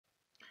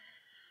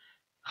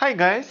Hi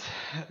guys,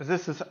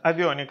 this is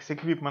avionics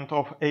equipment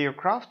of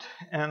aircraft,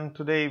 and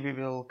today we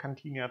will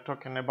continue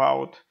talking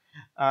about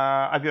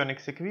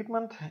avionics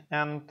equipment.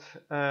 And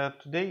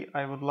today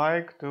I would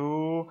like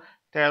to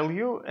tell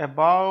you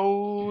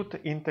about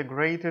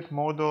integrated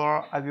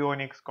modular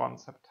avionics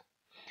concept.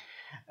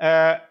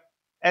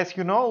 As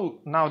you know,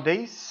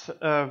 nowadays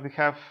we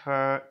have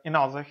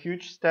another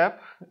huge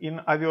step in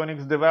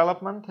avionics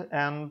development,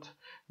 and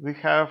we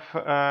have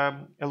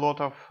a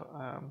lot of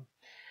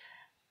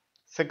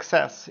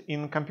success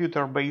in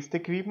computer-based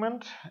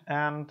equipment,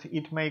 and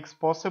it makes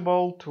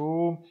possible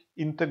to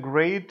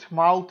integrate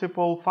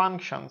multiple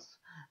functions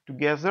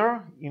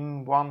together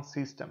in one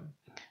system.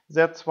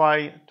 That's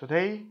why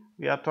today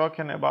we are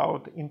talking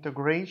about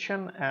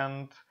integration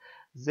and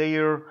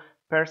their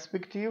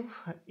perspective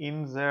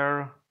in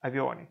their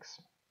avionics.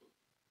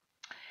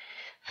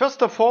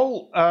 First of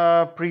all,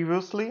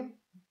 previously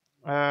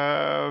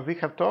we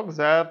have talked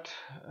that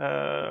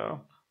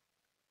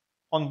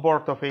on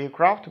board of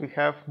aircraft we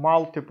have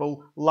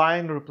multiple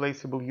line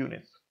replaceable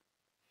units,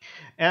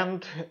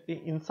 and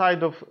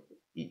inside of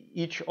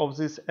each of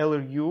these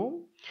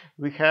LRU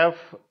we have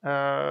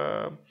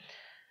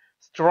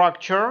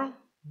structure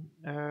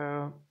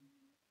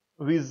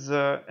with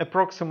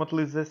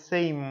approximately the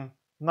same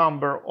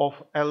number of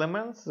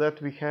elements that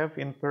we have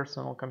in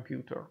personal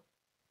computer.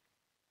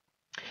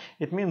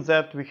 It means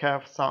that we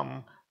have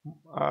some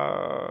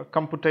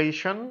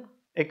computation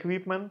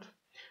equipment,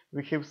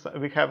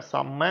 we have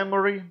some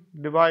memory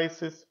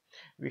devices,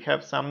 we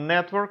have some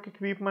network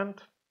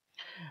equipment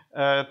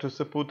to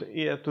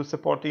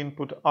support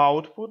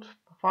input-output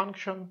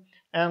function,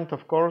 and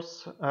of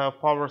course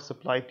power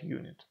supply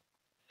unit.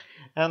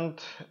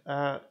 And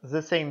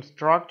the same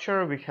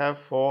structure we have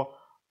for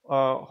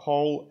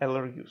whole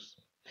LRUs.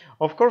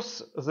 Of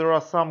course, there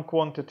are some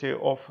quantity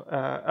of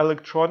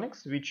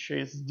electronics which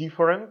is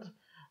different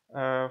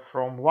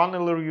from one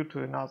LRU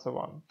to another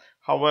one.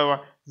 However,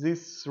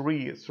 these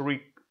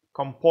three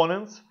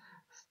components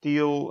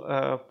still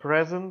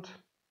present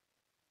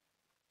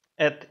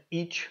at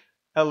each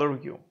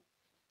LRU.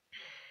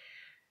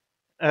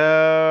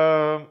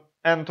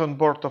 And on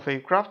board of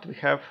aircraft we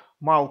have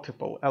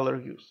multiple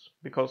LRUs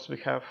because we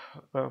have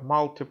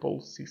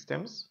multiple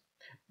systems,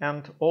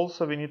 and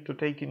also we need to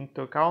take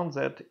into account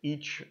that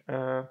each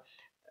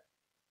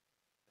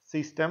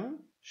system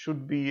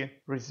should be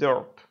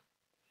reserved.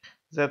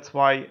 That's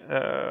why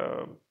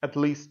at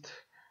least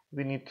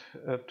we need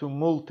to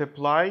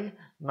multiply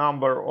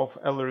number of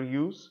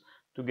LRUs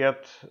to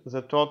get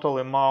the total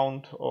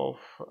amount of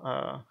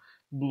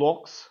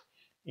blocks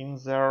in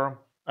their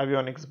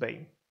avionics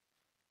bay.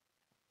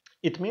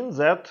 It means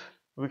that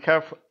we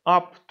have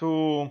up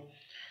to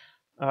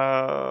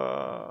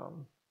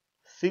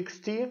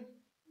 60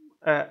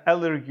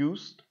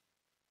 LRUs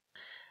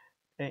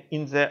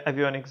in the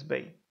avionics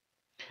bay,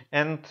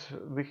 and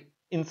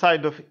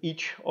inside of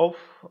each of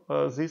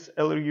this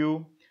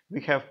LRU we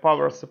have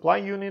power supply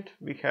unit,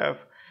 we have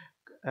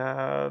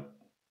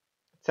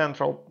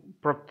central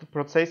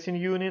processing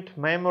unit,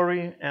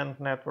 memory, and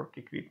network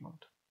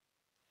equipment.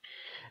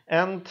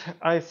 And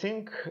I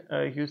think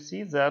you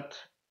see that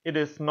it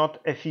is not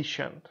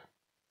efficient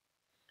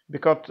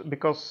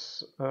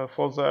because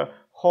for the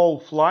whole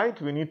flight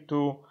we need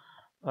to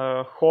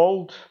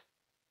hold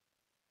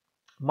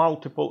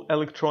multiple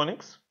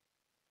electronics,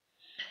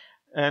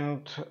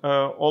 and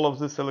all of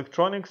these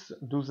electronics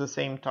do the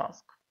same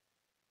task.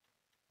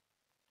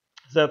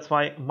 That's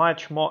why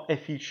much more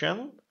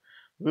efficient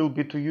will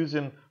be to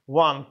using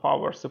one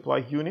power supply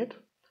unit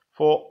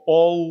for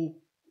all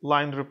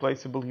line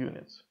replaceable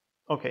units.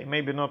 Okay,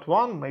 maybe not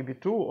one, maybe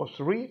two or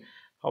three.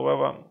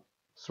 However,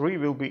 three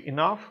will be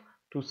enough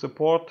to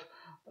support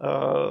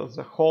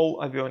the whole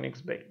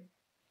avionics bay.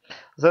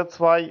 That's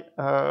why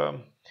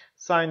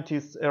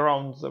scientists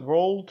around the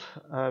world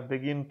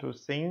begin to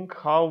think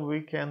how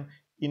we can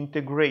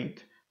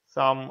integrate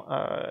some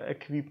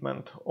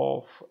equipment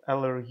of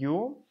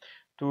LRU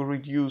to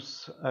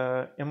reduce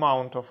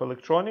amount of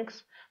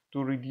electronics,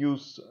 to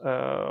reduce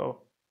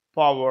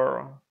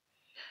power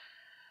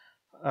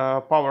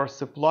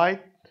supply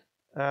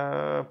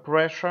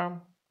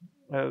pressure.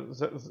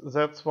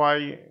 That's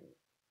why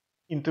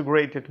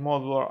integrated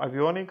modular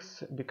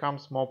avionics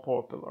becomes more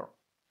popular.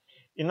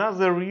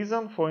 Another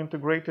reason for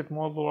integrated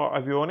modular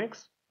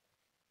avionics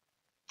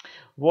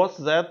was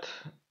that,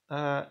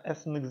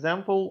 as an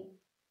example,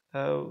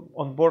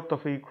 on board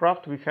of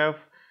aircraft we have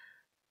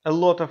a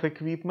lot of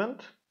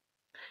equipment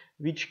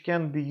which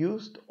can be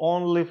used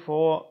only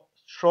for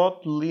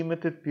short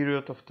limited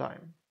period of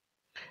time.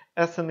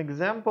 As an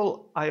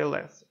example,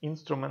 ILS,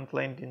 instrument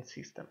landing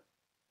system.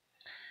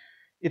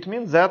 It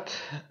means that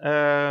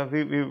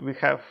we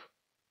have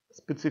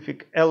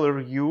specific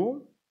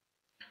LRU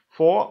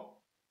for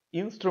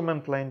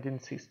instrument landing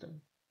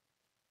system,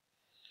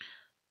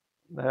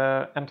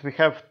 and we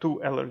have two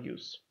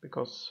LRUs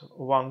because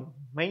one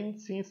main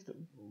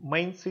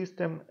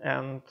system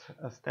and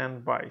a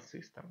standby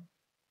system.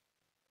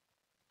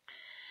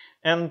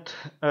 And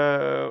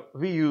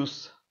we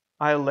use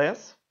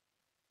ILS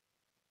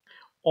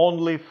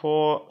only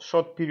for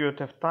short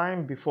period of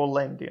time before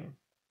landing.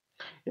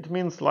 It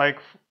means like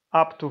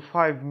up to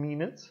 5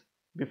 minutes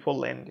before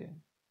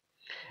landing.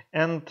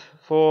 And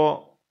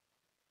for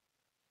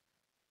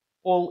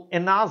all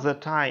another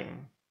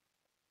time,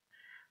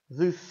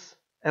 these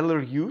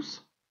LRUs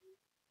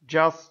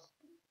just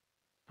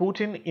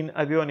putting in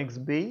avionics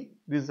bay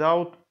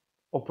without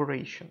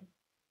operation.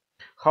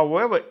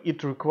 However,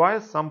 it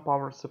requires some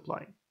power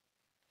supply,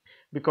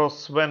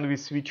 because when we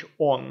switch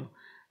on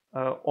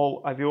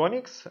all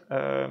avionics,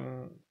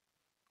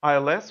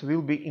 ILS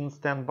will be in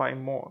standby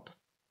mode.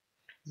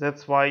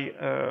 That's why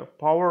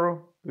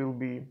power will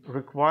be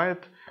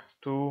required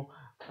to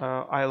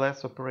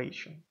ILS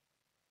operation.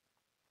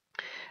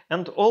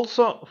 And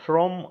also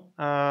from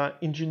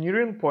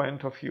engineering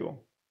point of view,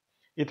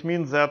 it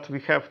means that we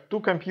have two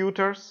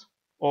computers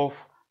of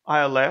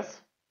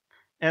ILS,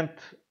 and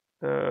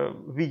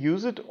we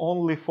use it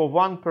only for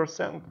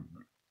 1%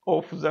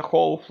 of the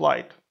whole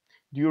flight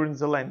during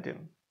the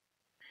landing.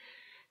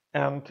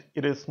 And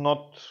it is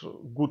not a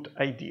good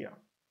idea,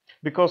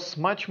 because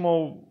much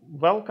more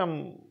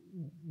welcome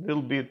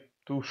will be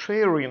to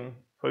sharing,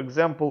 for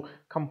example,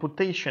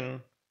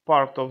 computation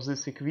part of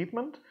this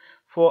equipment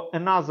for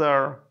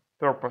another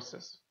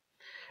purposes.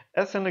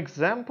 As an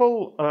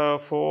example,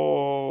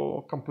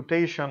 for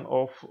computation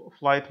of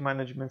flight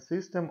management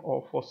system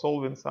or for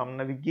solving some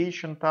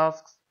navigation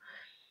tasks.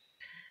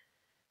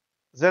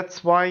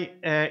 That's why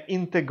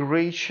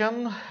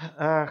integration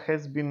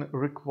has been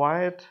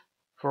required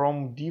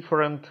from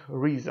different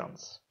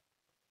reasons.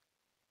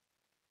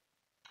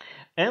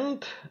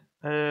 And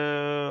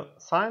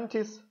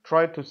scientists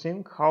try to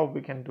think how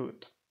we can do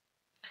it.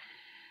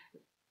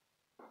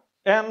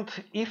 And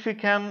if we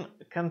can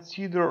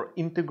consider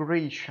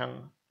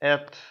integration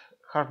at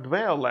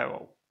hardware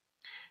level,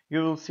 you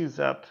will see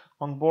that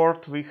on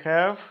board we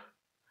have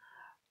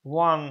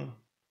one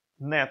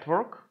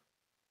network.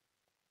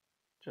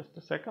 Just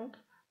a second.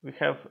 We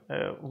have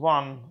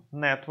one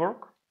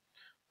network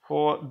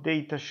for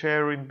data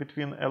sharing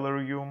between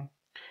LRU,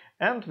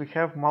 and we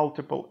have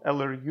multiple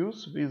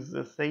LRUs with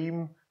the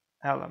same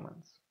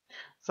elements.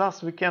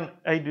 Thus, we can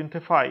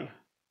identify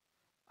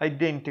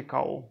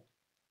identical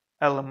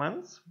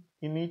elements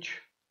in each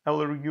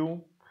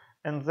LRU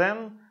and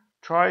then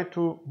try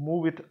to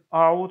move it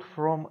out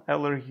from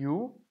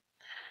LRU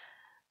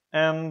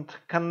and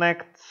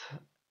connect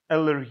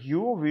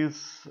LRU with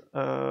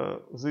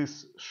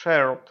these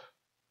shared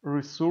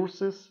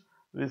resources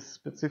with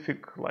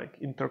specific like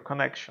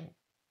interconnection.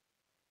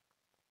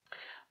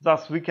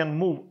 Thus, we can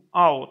move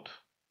out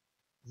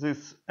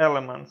these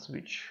elements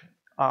which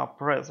are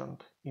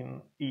present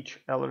in each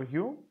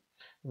LRU,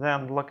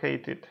 then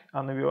locate it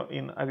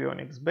in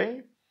avionics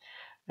bay,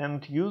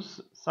 and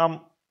use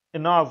some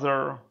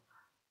another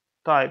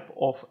type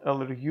of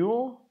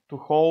LRU to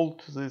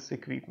hold this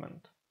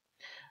equipment.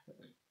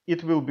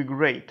 It will be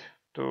great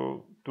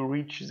to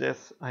reach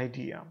this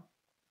idea.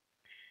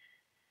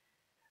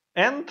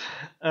 And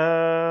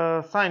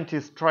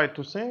scientists try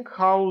to think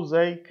how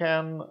they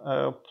can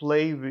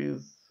play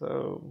with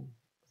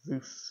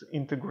this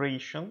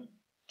integration,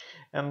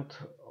 and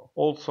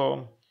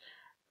also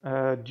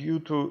due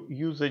to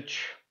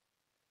usage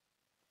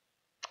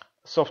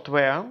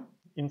software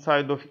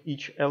inside of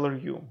each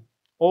LRU.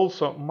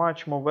 Also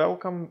much more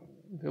welcome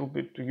will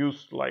be to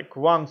use like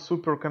one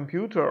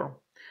supercomputer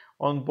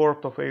on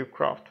board of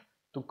aircraft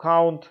to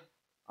count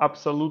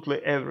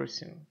absolutely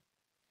everything.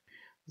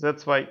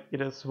 That's why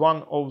it is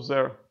one of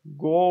the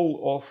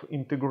goal of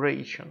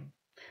integration.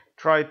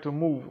 Try to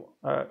move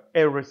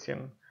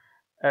everything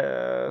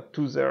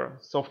to their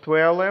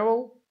software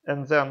level,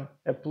 and then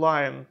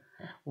applying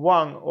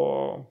one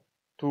or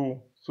two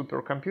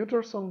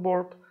supercomputers on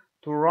board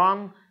to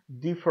run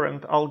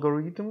different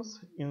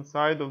algorithms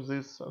inside of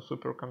these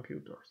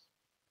supercomputers.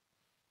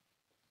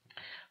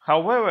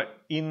 However,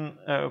 in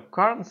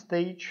current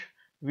stage,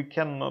 we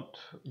cannot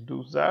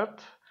do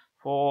that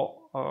for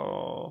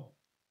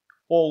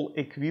all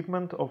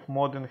equipment of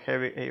modern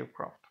heavy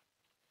aircraft.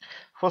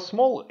 For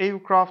small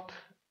aircraft,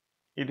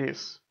 it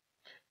is,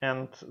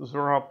 and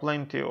there are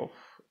plenty of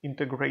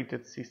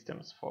integrated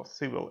systems for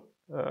civil,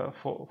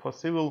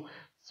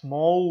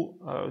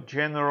 small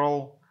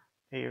general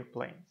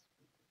airplanes.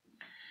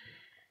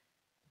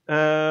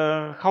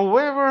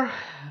 However,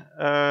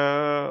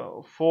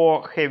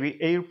 for heavy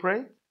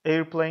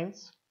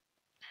airplanes,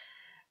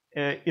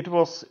 it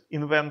was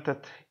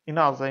invented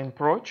another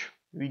approach,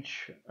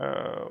 which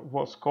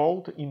was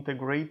called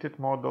Integrated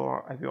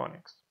Modular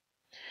Avionics.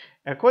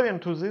 According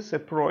to this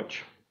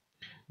approach,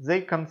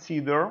 they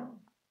consider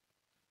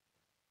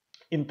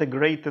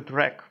integrated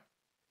rack.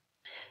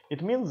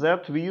 It means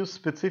that we use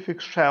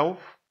specific shelf,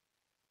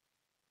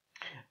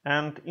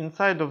 and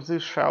inside of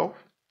this shelf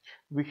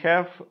we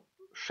have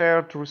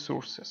shared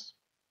resources.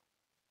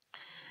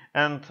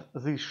 And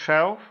this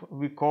shelf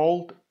we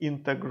called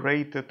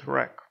integrated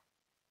rack.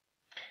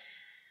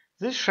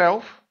 This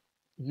shelf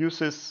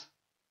uses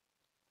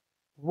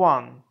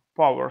one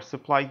power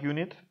supply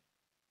unit.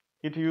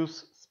 It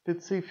uses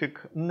specific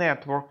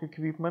network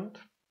equipment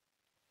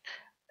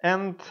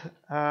and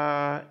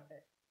a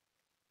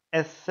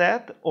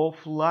set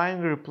of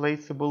line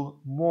replaceable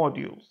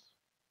modules.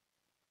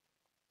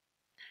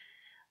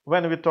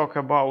 When we talk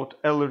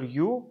about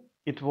LRU,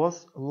 it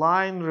was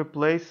line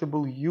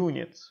replaceable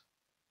units,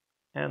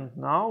 and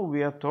now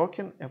we are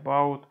talking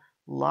about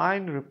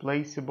line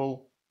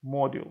replaceable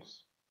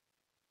modules.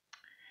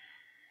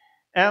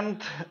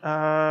 And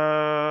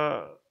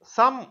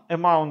some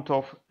amount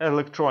of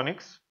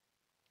electronics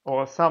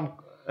or some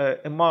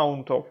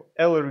amount of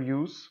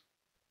LRUs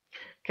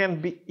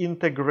can be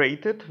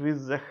integrated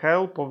with the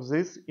help of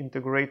this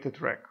integrated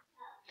rack.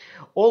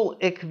 All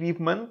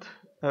equipment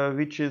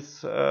which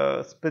is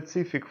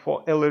specific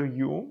for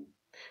LRU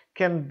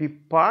can be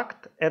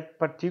packed at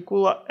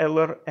particular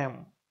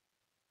LRM.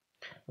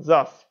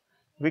 Thus,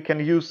 we can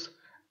use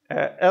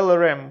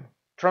LRM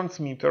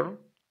transmitter,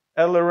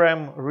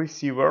 LRM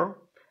receiver,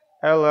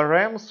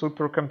 LRM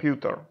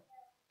supercomputer.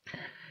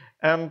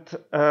 And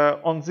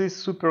on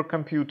this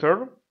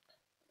supercomputer,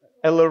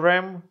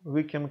 LRM,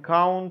 we can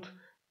count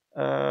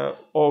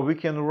or we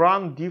can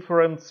run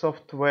different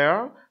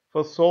software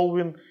for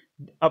solving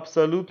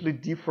absolutely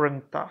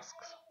different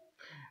tasks,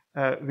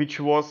 which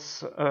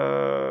was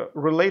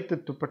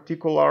related to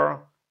particular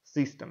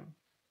system.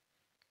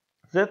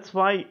 That's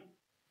why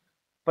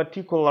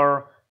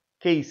particular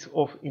case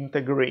of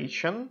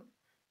integration,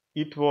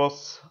 it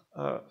was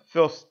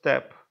first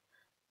step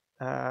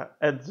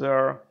at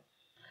their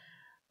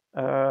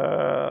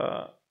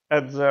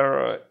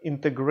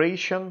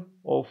integration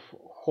of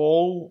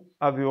whole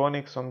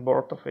avionics on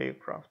board of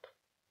aircraft.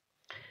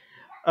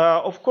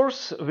 Of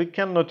course, we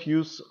cannot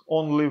use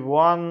only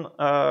one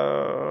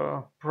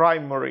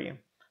primary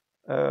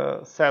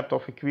set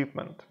of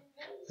equipment.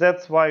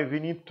 That's why we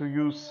need to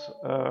use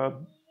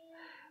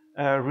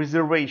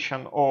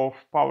reservation of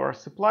power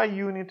supply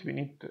unit, we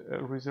need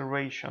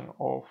reservation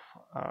of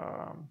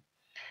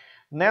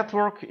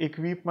network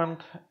equipment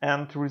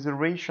and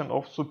reservation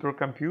of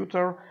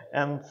supercomputer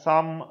and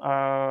some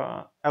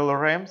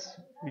LRMs,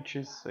 which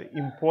is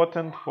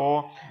important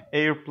for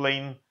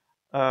airplane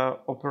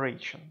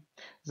operation.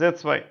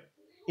 That's why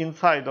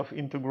inside of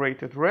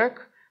integrated rack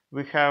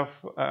we have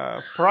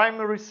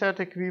primary set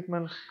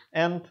equipment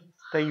and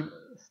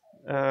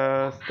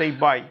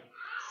stay-by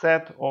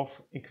set of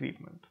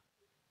equipment.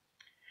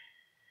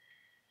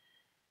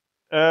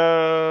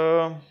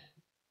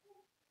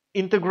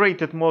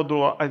 Integrated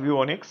Modular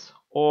Avionics,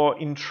 or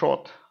in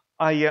short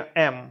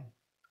IMA,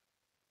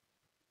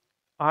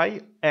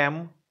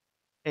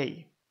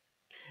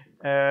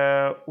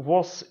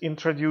 was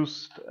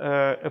introduced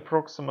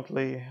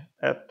approximately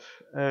at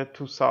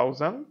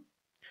 2000,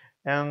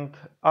 and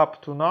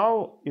up to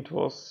now it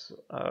was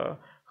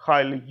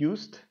highly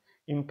used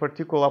in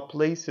particular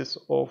places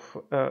of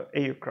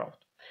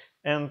aircraft.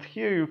 And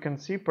here you can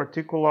see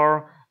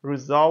particular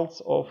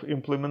results of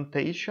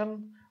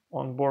implementation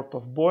on board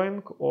of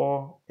Boeing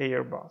or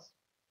Airbus.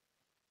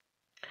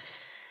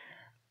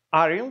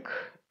 ARINC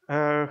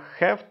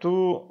have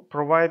to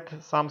provide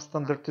some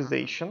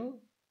standardization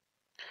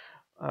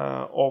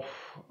of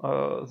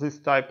this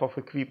type of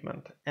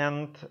equipment,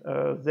 and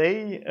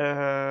they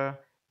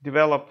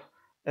develop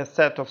a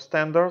set of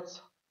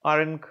standards,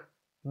 ARINC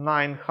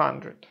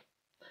 900.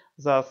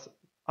 Thus,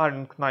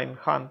 ARINC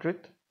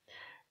 900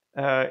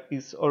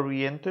 is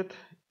oriented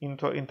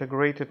into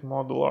integrated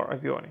modular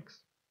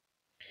avionics.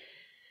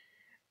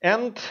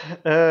 And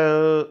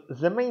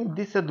the main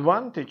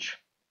disadvantage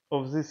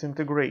of this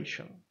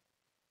integration,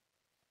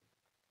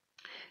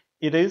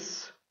 it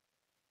is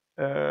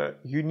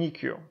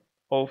unique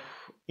of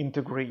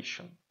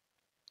integration,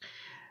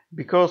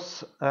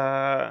 because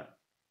an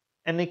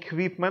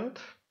equipment,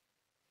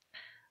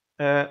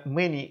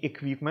 many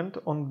equipment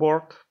on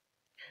board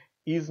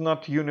is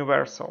not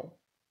universal,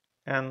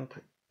 and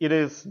it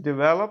is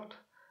developed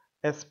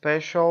as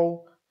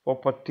special for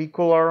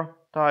particular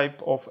type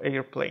of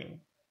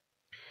airplane.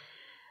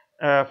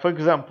 For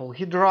example,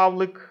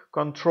 hydraulic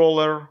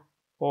controller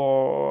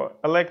or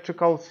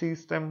electrical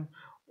system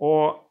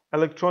or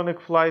electronic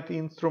flight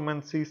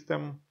instrument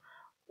system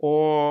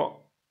or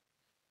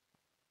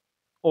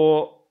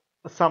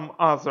some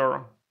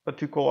other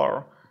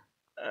particular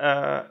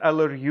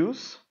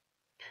LRUs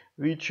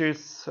which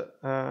is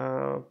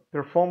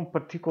perform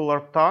particular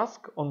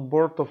task on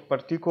board of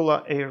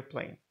particular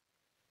airplane.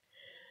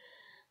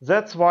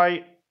 That's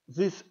why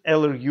this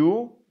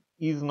LRU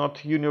is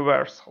not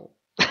universal.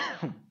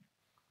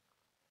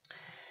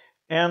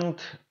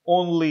 And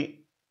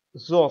only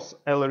those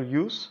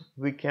LRUs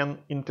we can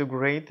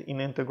integrate in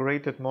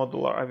integrated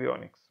modular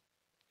avionics.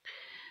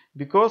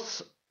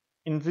 Because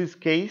in this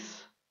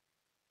case,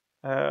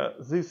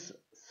 this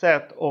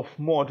set of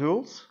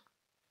modules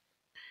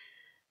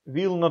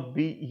will not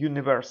be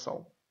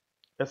universal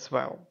as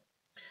well.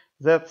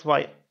 That's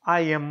why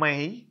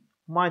IMA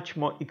much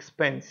more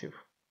expensive,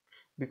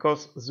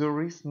 because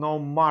there is no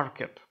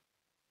market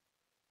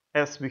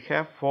as we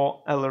have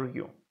for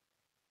LRU.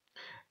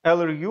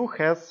 LRU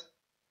has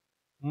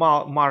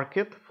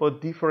market for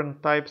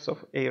different types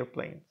of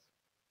airplanes.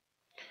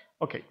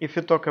 Okay, if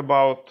you talk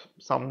about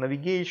some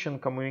navigation,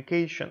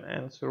 communication,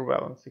 and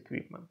surveillance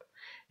equipment,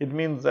 it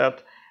means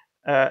that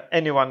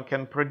anyone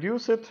can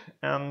produce it,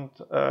 and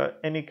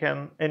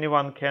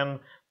anyone can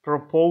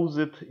propose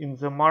it in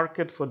the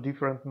market for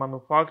different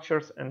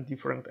manufacturers and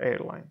different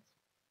airlines.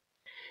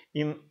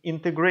 In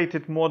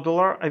integrated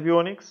modular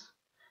avionics,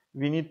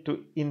 we need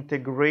to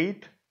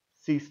integrate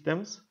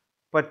systems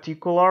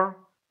particular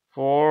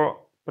for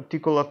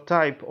particular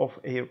type of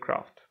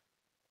aircraft.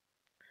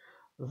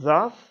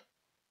 Thus,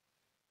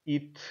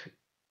 it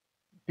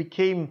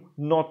became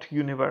not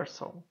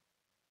universal.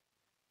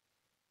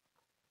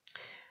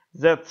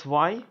 That's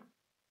why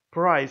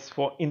price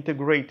for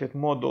integrated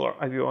modular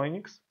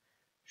avionics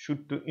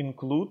should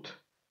include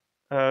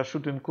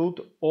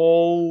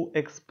all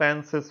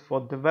expenses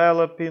for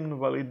developing,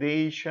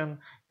 validation,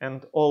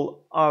 and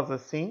all other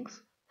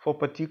things for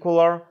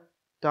particular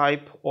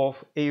type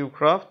of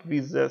aircraft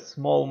with a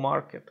small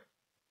market.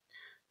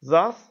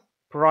 Thus,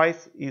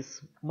 price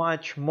is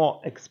much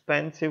more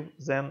expensive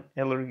than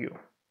LRU.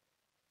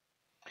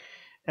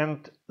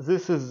 And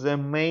this is the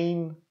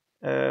main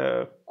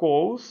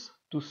cause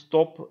to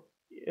stop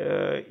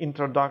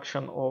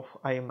introduction of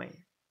IMA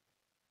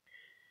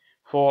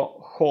for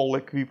whole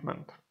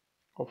equipment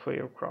of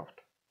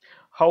aircraft.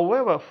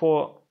 However,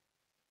 for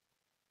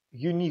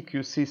unique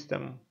use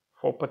system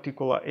for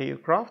particular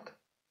aircraft,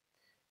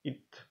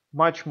 it's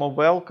much more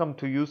welcome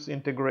to use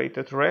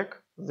integrated rack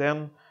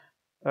than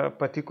a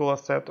particular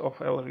set of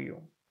LRU.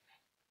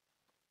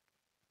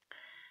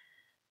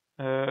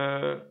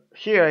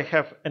 Here I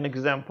have an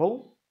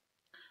example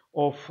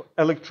of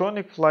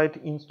electronic flight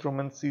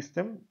instrument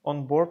system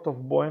on board of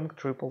Boeing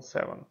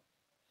 777.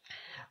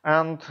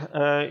 And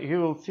you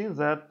will see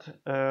that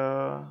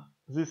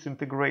this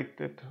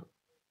integrated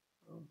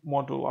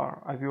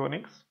modular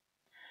avionics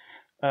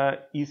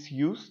is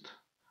used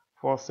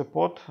for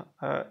support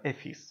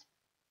FEs.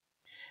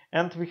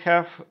 And we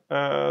have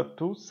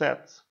two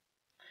sets,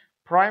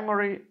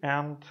 primary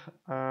and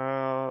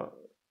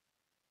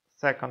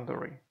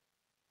secondary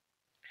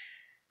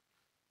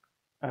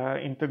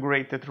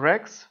integrated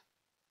racks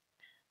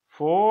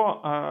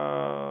for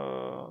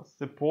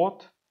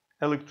support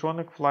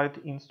electronic flight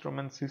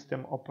instrument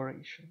system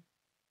operation.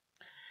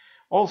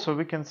 Also,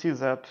 we can see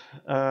that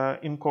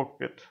in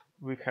cockpit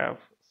we have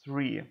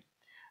three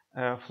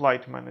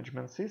flight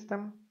management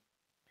system,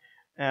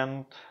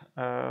 and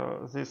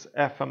these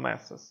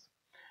FMSs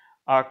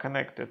are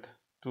connected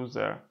to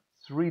the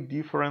three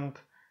different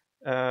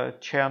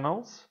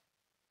channels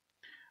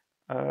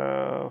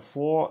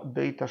for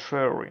data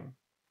sharing.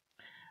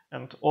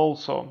 And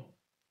also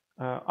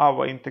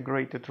our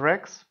integrated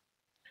racks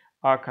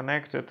are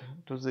connected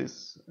to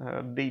these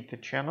data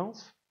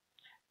channels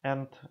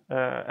and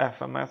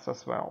FMS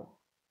as well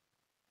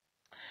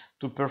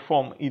to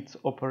perform its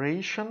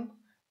operation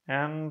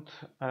and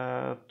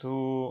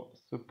to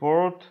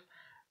support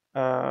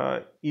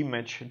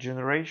image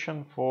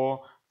generation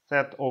for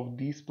set of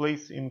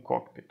displays in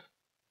cockpit.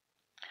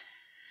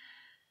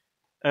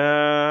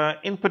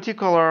 In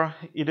particular,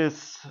 it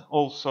is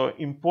also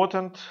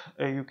important,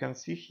 you can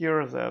see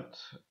here that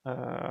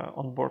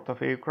on board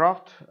of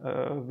aircraft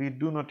we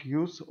do not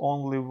use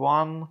only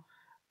one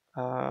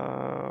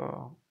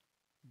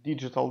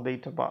digital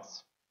data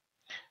bus.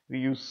 We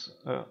use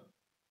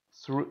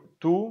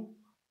two,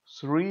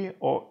 three,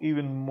 or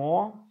even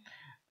more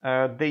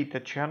data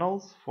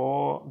channels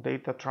for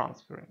data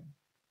transferring.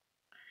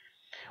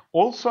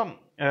 Also,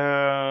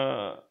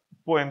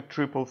 Boeing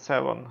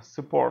 777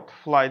 support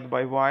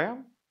flight-by-wire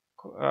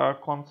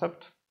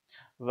concept.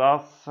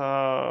 Thus,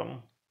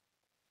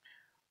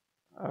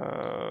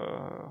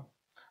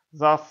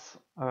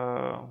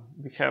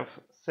 we have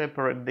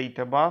separate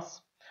data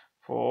bus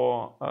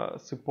for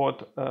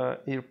support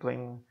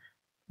airplane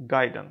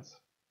guidance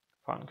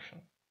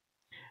function,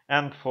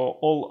 and for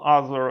all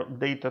other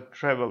data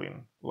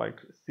traveling, like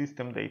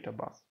system data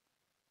bus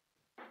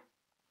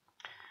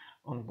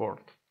on board.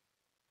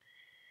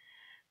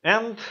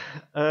 And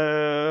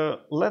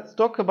let's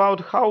talk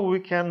about how we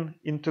can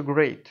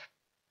integrate.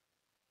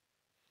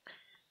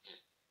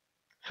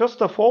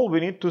 First of all, we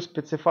need to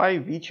specify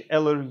which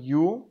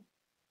LRU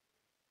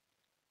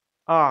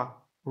are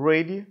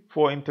ready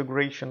for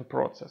integration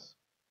process.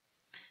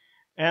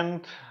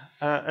 And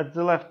at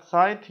the left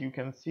side, you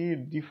can see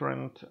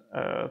different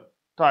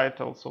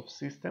titles of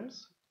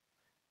systems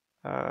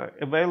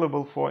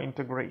available for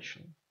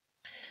integration.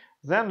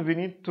 Then we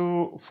need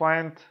to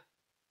find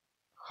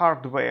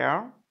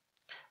hardware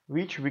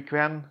which we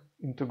can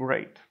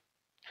integrate.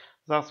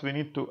 Thus, we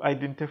need to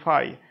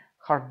identify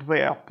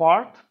hardware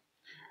part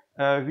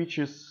which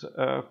is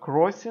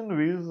crossing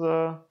with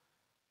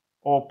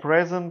or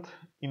present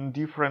in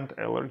different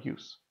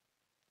LRUs.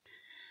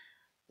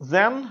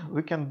 Then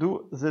we can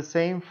do the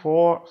same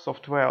for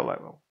software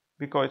level,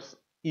 because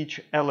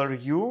each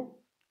LRU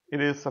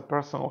it is a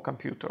personal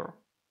computer,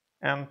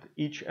 and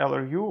each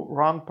LRU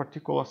run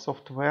particular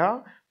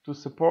software to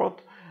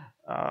support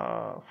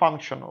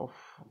function of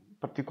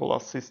particular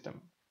system.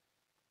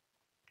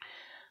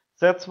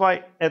 That's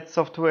why at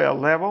software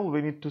level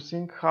we need to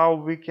think how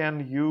we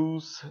can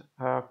use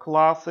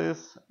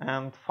classes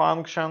and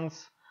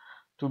functions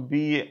to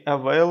be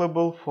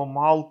available for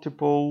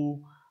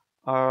multiple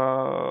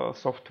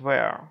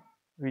software,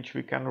 which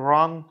we can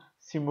run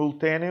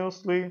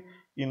simultaneously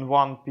in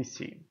one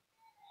PC.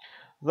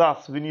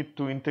 Thus, we need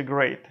to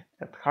integrate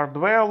at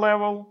hardware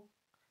level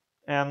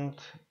and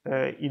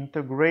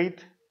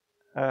integrate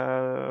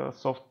at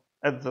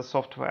the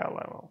software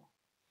level.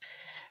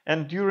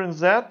 And during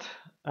that,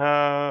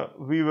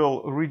 we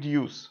will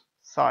reduce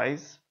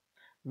size,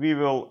 we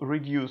will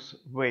reduce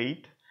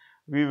weight,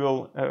 we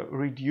will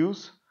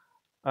reduce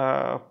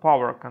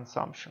power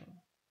consumption.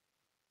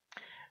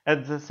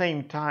 At the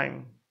same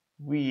time,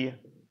 we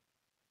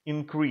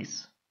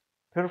increase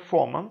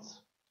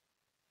performance,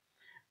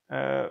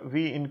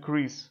 we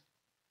increase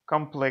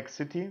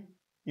complexity,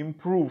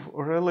 improve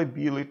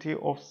reliability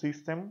of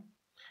system,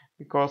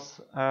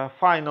 because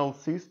final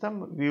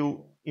system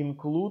will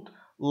include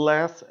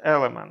less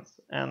elements,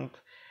 and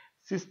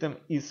system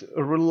is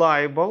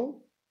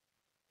reliable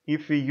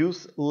if we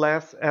use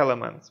less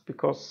elements,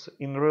 because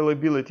in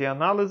reliability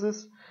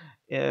analysis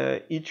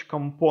each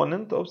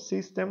component of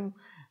system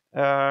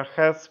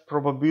has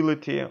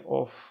probability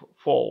of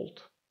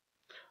fault.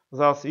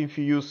 Thus, if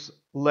you use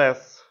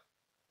less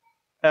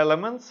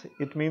elements,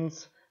 it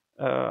means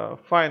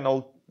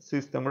final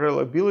system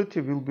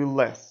reliability will be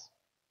less.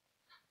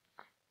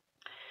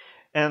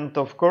 And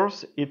of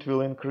course, it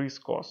will increase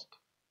cost,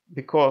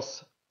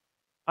 because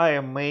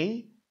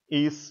IMA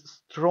is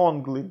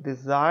strongly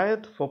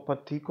desired for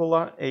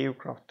particular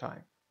aircraft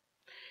type.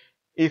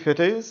 If it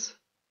is,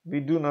 we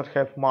do not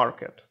have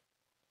market,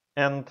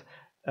 and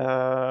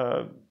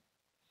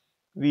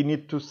we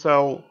need to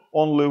sell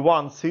only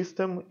one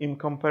system in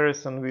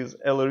comparison with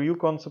LRU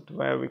concept,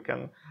 where we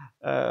can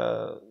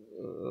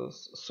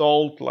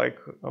sold like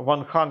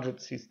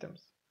 100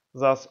 systems.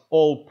 Thus,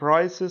 all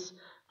prices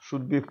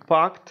should be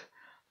packed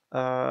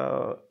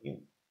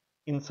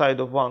inside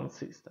of one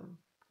system.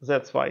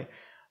 That's why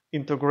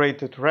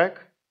integrated rack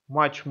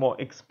much more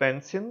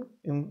expensive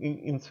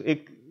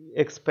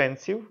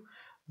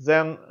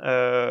than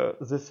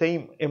the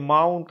same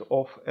amount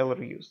of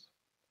LRUs.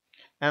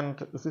 And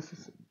this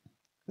is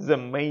the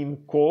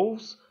main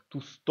cause to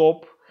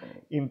stop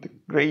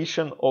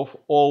integration of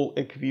all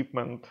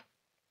equipment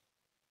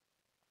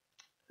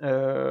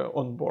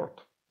on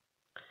board.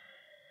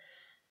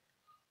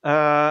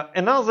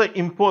 Another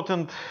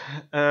important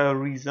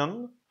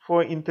reason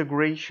for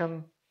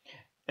integration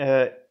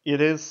it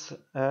is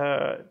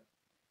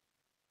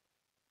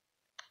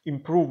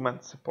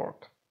improvement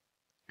support.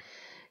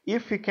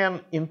 If we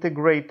can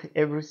integrate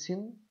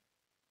everything,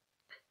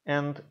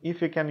 and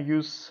if we can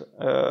use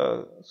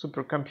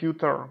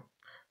supercomputer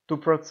to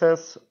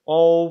process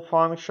all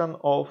function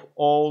of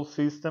all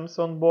systems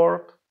on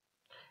board,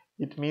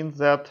 it means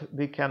that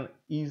we can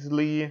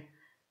easily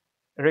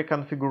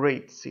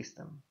reconfigure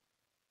system.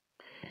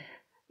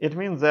 It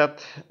means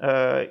that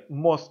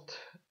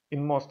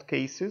in most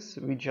cases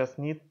we just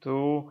need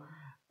to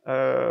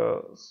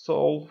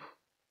solve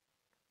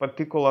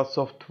particular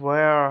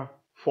software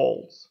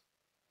faults.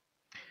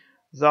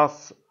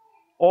 Thus,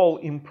 all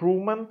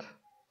improvement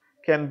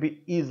can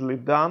be easily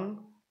done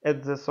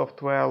at the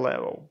software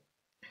level.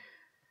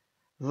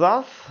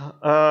 Thus,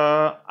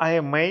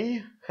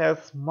 IMA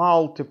has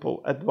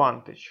multiple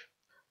advantages.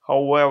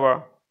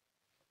 However,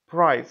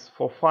 price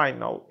for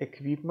final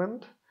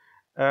equipment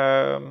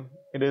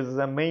it is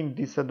the main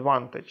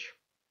disadvantage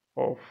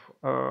of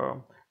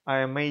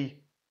IMA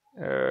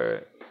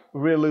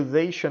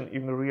realization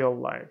in real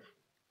life.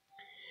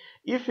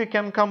 If we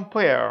can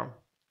compare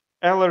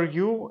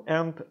LRU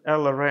and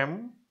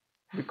LRM,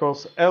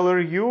 because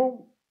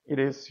LRU it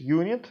is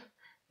unit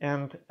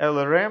and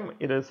LRM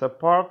it is a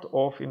part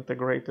of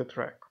integrated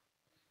rack.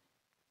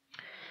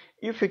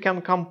 If we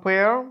can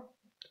compare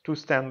two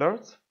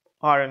standards,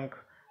 ARINC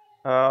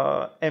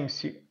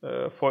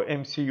for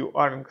MCU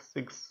ARINC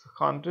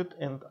 600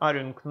 and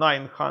ARINC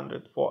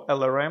 900 for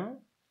LRM,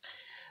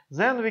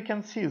 then we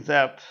can see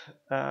that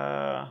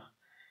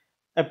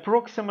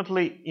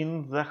approximately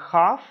in the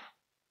half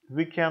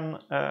we can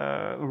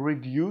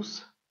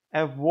reduce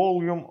a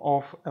volume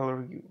of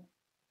LRU.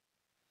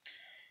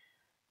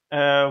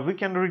 We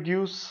can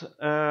reduce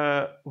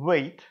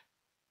weight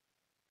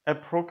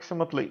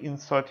approximately in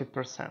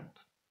 30%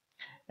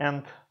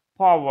 and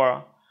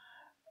power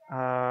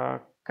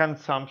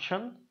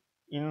consumption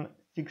in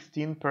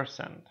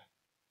 16%,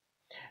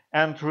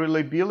 and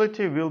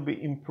reliability will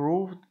be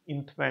improved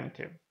in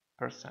 20%.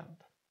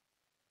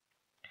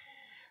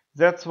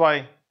 That's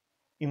why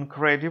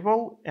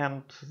incredible,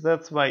 and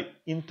that's why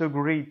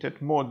integrated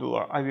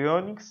modular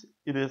avionics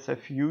it is a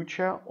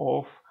future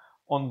of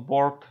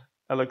on-board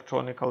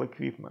electronic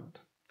equipment.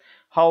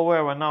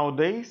 However,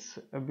 nowadays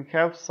we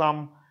have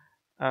some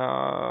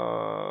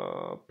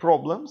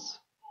problems,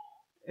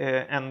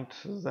 and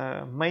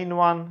the main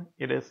one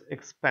it is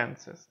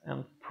expenses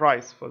and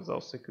price for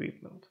those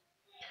equipment.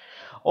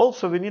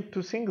 Also, we need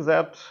to think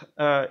that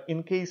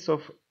in case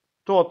of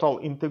total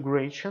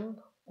integration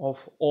of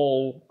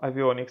all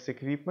avionics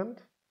equipment,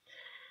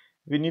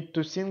 we need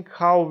to think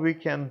how we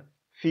can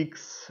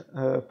fix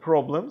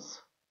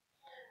problems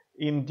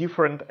in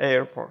different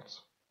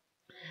airports.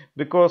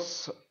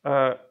 Because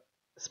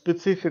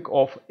specific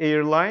of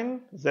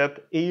airline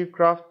that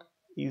aircraft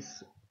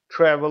is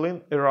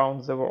traveling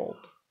around the world.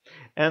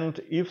 And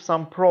if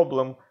some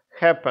problem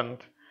happened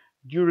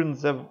during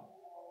the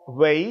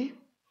way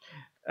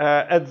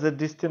at the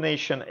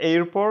destination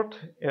airport,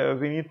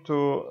 we need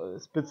to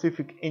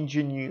specific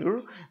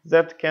engineer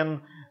that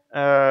can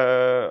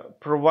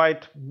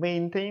provide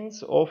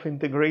maintenance of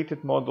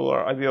integrated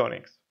modular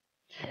avionics.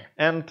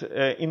 And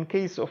in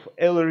case of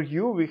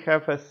LRU, we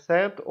have a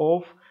set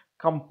of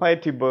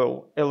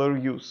compatible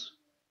LRUs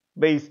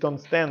based on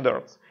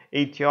standards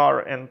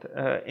ATR and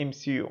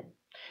MCU.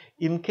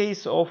 In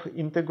case of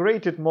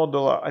integrated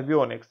modular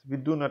avionics, we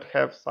do not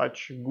have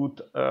such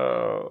good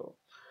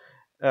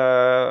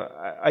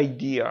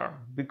idea,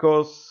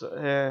 because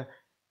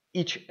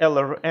each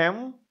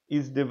LRM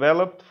is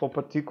developed for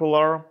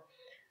particular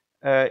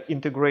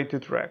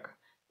integrated rack.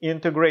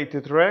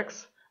 Integrated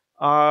racks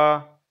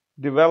are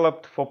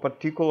developed for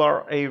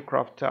particular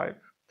aircraft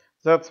type.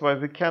 That's why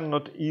we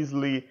cannot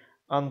easily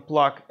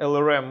unplug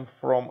LRM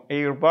from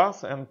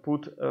Airbus and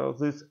put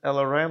this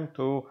LRM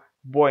to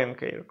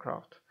Boeing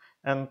aircraft.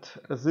 And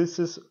this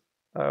is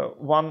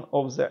one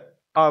of the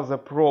other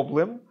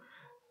problem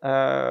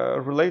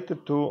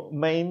related to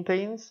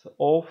maintenance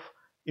of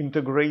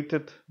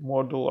integrated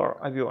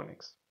modular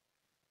avionics.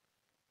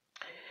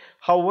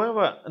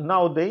 However,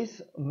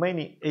 nowadays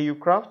many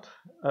aircraft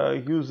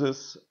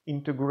uses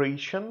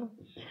integration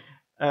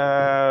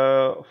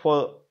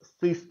for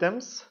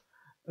systems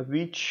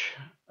which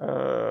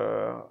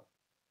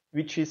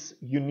is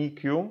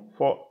unique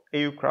for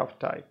aircraft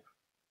type.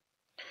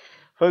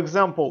 For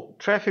example,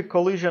 traffic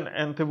collision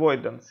and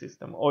avoidance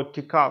system, or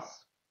TCAS,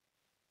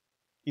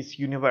 is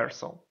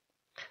universal.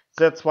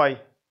 That's why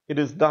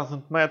it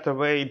doesn't matter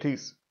where it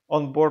is,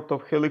 on board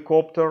of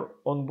helicopter,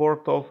 on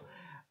board of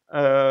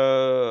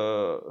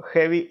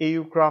heavy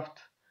aircraft,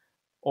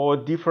 or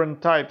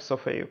different types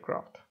of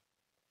aircraft.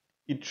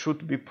 It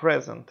should be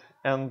present,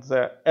 and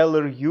the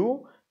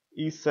LRU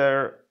is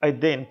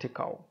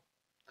identical.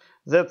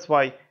 That's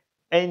why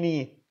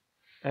any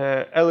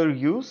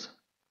LRUs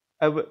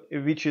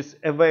which is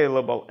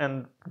available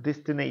and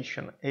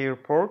destination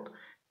airport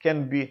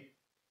can be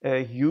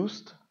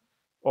used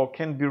or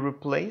can be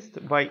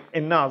replaced by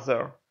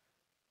another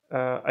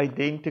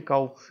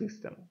identical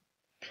system.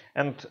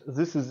 And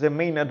this is the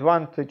main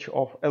advantage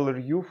of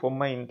LRU for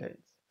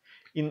maintenance.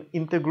 In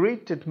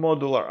integrated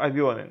modular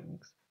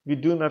avionics, we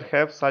do not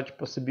have such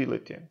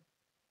possibility,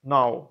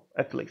 now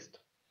at least.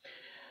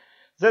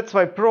 That's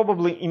why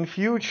probably in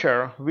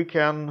future we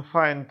can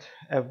find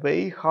a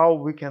way how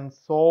we can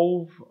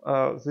solve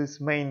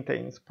this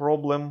maintenance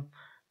problem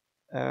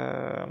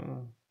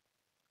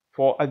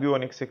for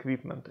avionics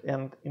equipment,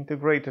 and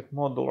integrated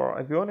modular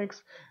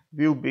avionics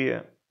will be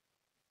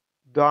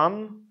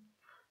done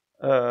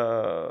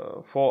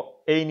for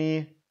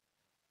any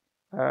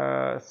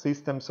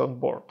systems on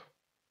board.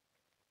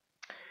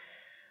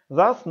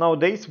 Thus,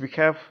 nowadays we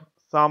have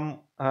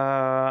some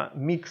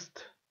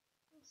mixed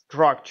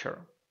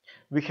structure.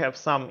 We have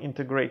some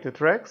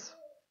integrated racks,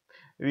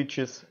 which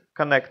is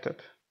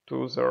connected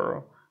to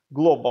the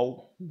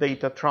global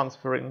data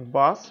transferring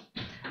bus,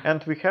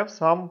 and we have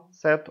some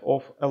set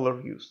of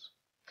LRUs.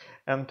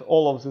 And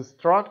all of this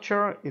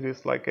structure, it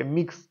is like a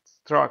mixed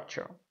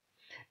structure,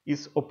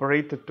 is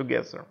operated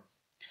together.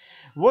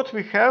 What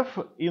we have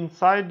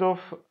inside of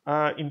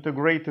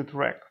integrated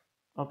rack?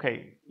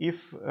 Okay, if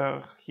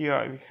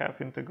here we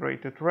have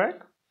integrated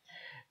rack,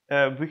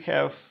 we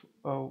have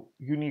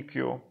unique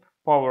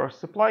power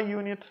supply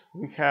unit,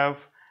 we have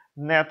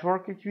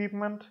network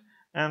equipment,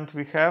 and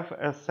we have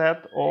a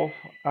set of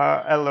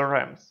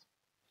LRMs.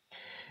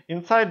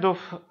 Inside of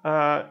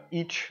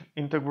each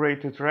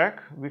integrated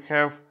rack, we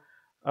have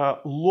a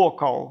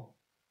local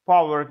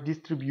power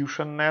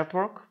distribution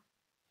network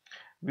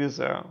with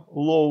a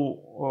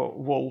low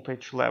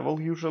voltage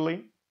level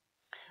usually.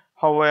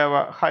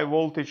 However, high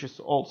voltages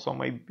also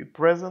may be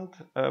present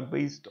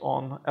based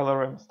on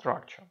LRM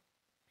structure.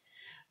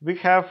 We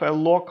have a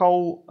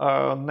local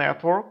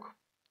network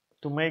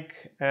to make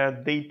a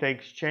data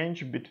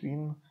exchange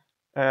between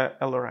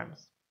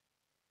LRMs.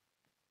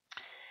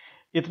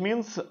 It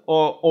means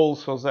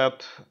also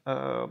that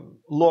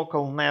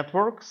local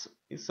networks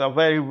is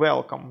very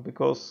welcome,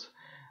 because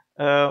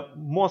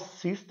most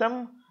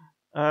systems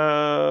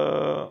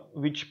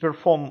which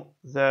perform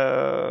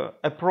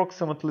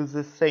approximately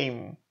the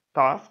same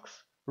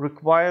tasks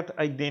required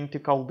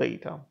identical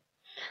data.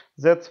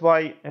 That's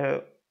why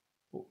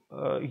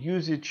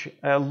usage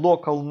a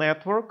local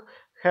network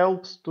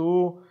helps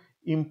to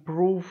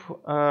improve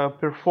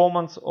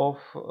performance of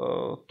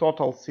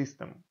total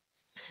system,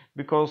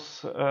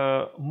 because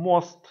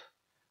most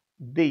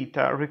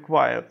data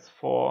required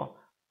for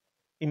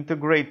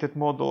integrated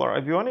modular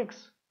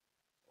avionics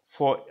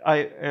for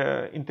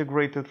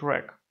integrated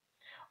rack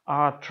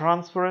are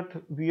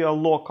transferred via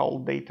local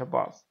data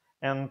bus,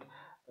 and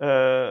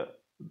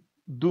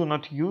do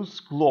not use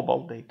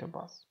global data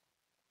bus.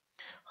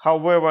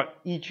 However,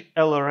 each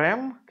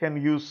LRM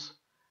can use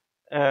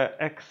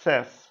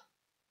access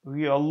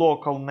via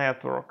local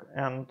network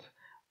and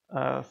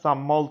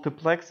some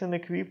multiplexing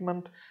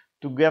equipment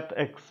to get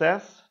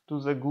access to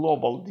the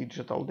global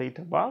digital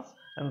data bus,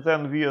 and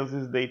then via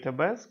this data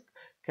bus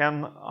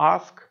can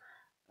ask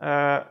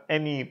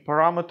any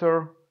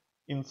parameter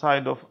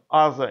inside of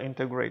other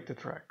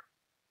integrated rack.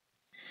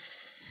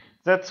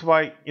 That's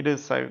why it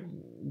is a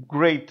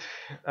great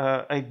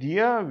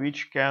idea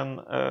which can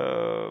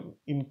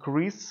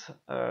increase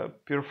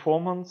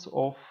performance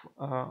of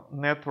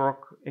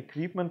network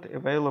equipment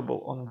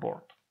available on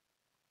board.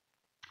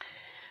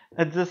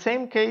 At the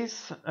same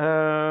case,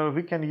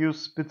 we can use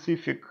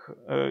specific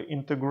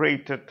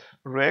integrated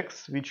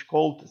racks which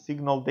called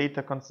signal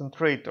data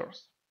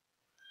concentrators.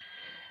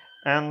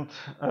 And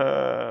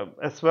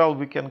as well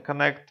we can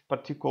connect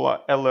particular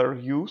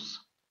LRUs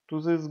to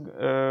this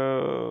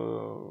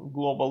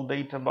global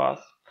data bus,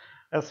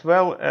 as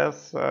well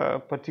as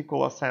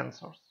particular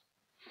sensors.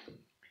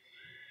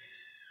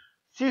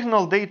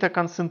 Signal data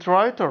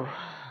concentrator,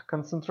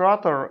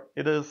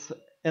 it is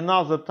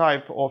another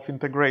type of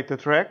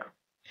integrated rack.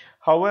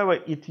 However,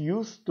 it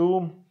used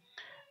to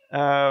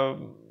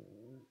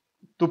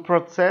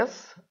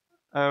process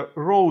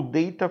raw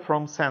data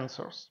from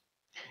sensors.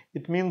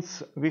 It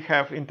means we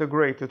have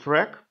integrated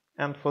rack,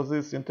 and for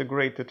this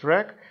integrated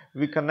rack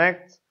we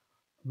connect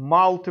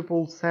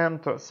multiple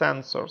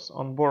sensors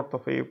on board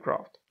of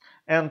aircraft,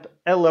 and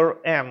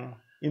LRM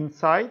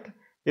inside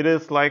it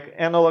is like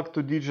analog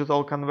to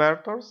digital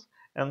converters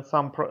and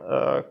some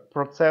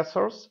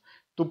processors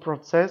to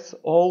process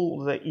all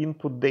the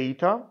input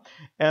data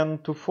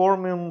and to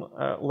form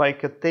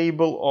like a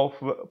table of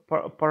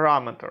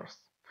parameters.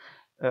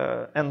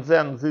 And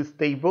then this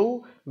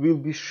table will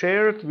be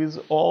shared with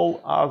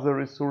all other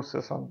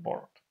resources on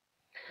board.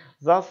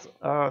 Thus,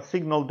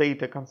 signal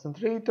data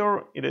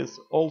concentrator, it is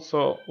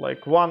also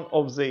like one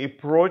of the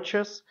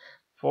approaches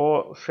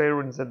for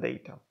sharing the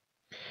data.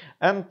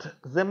 And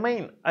the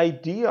main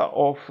idea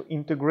of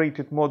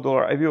integrated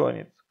modular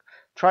avionics,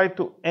 try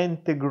to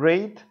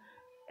integrate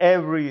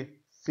every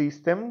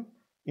system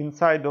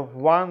inside of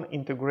one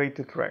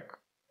integrated rack.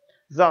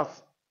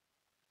 Thus,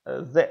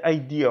 the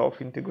idea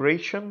of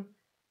integration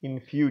in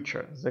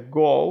future, the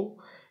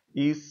goal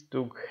is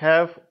to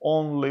have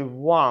only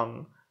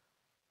one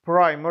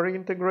primary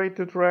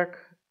integrated rack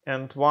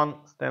and one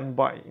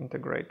standby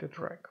integrated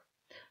rack.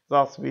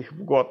 Thus, we've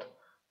got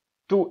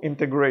two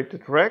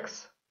integrated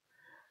racks.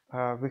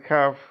 We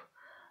have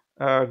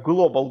a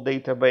global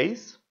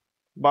database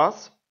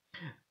bus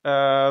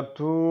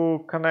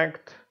to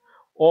connect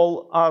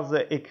all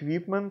other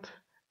equipment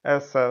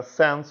as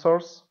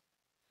sensors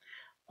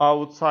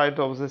outside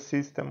of the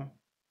system,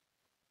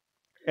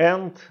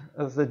 and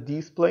the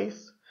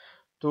displays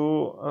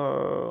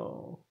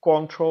to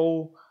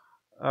control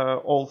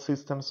all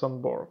systems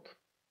on board.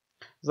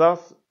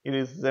 Thus, it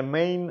is the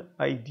main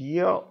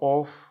idea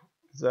of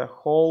the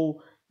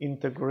whole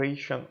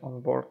integration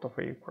on board of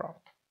aircraft.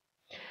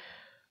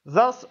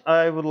 Thus,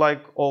 I would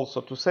like also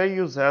to say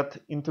you that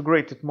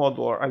integrated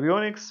modular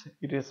avionics,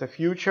 it is a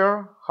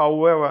future.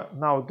 However,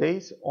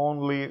 nowadays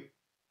only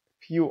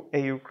few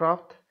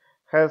aircraft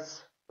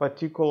has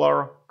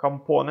particular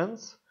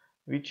components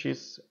which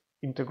is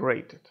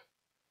integrated.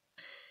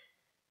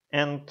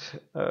 And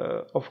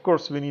of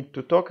course we need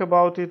to talk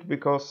about it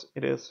because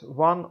it is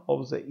one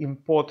of the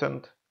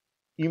important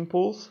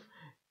impulse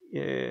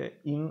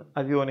in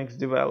avionics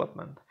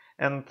development.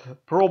 And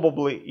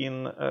probably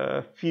in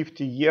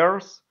 50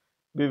 years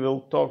we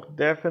will talk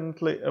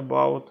definitely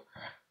about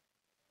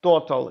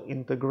total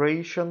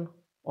integration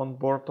on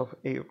board of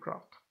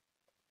aircraft.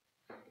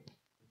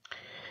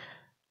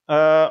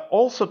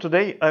 Also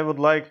today I would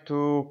like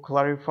to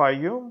clarify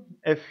you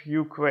a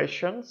few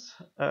questions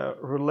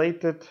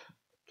related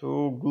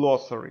to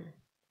glossary.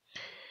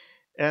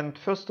 And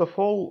first of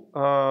all,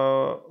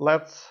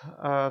 let's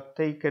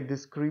take a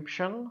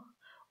description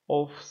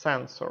of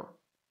sensor.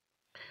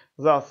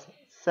 Thus,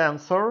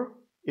 sensor,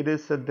 it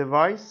is a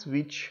device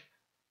which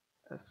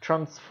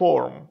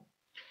transforms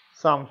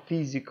some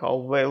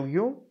physical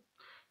value,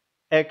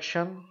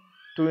 action,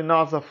 to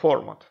another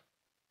format.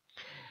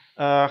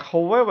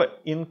 However,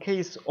 in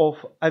case of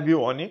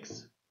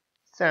avionics,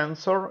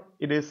 sensor,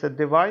 it is a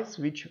device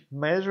which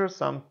measures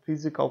some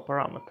physical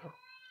parameter,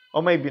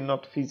 or maybe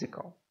not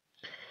physical.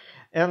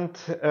 And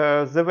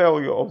the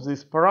value of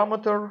this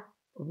parameter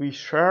we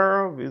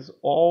share with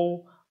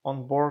all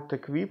on-board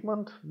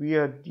equipment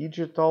via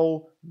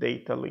digital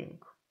data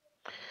link.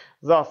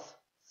 Thus,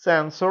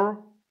 sensor,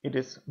 it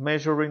is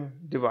measuring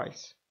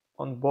device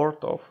on board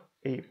of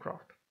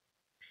aircraft.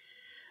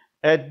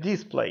 A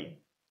display,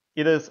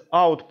 it is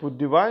output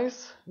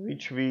device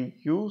which we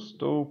use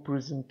to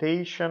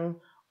presentation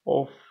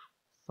of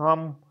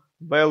some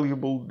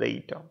valuable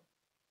data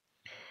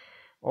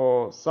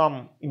or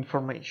some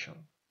information.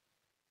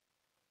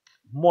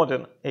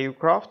 Modern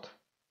aircraft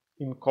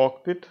in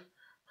cockpit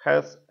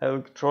has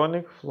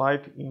electronic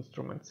flight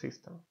instrument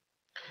system,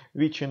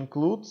 which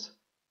includes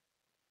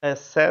a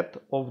set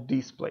of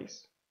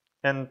displays,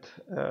 and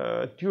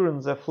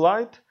during the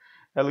flight,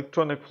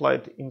 electronic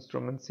flight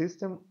instrument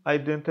system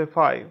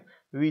identify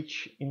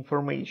which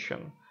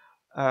information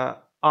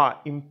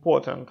are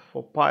important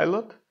for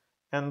pilot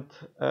and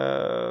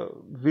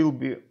will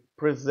be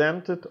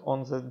presented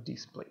on the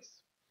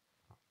displays.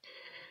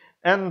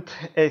 And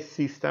a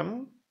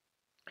system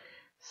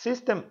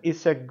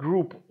is a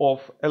group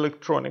of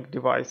electronic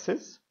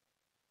devices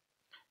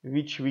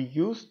which we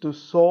use to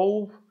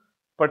solve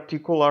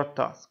particular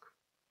task.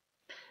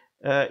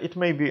 It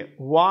may be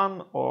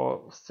one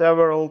or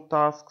several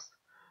tasks.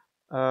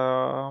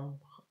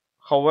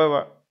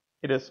 However,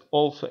 it is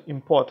also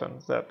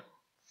important that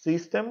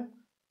system,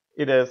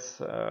 it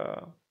is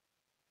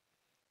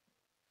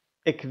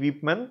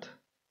equipment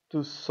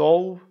to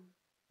solve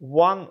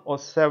one or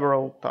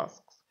several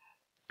tasks.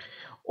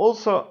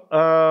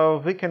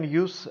 Also, we can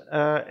use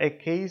a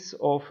case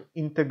of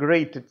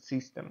integrated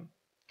system.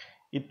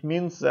 It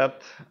means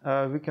that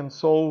we can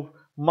solve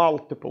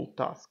multiple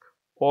tasks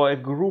or a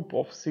group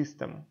of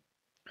system.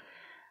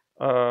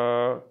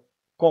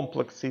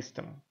 Complex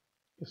system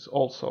is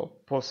also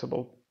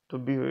possible to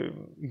be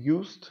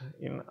used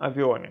in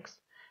avionics,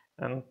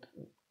 and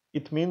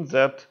it means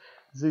that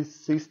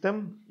this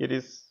system, it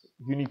is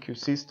unique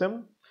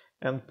system,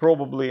 and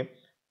probably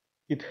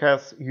it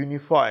has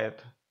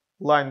unified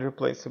line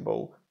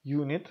replaceable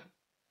unit,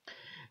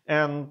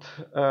 and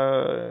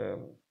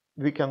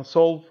we can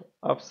solve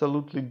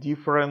absolutely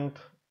different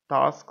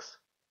tasks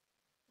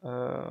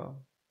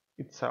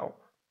itself.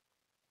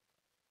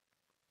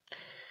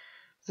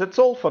 That's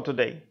all for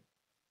today.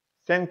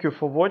 Thank you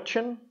for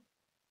watching.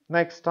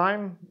 Next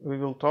time we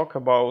will talk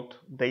about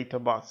data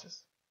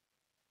buses.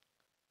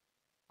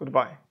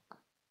 Goodbye.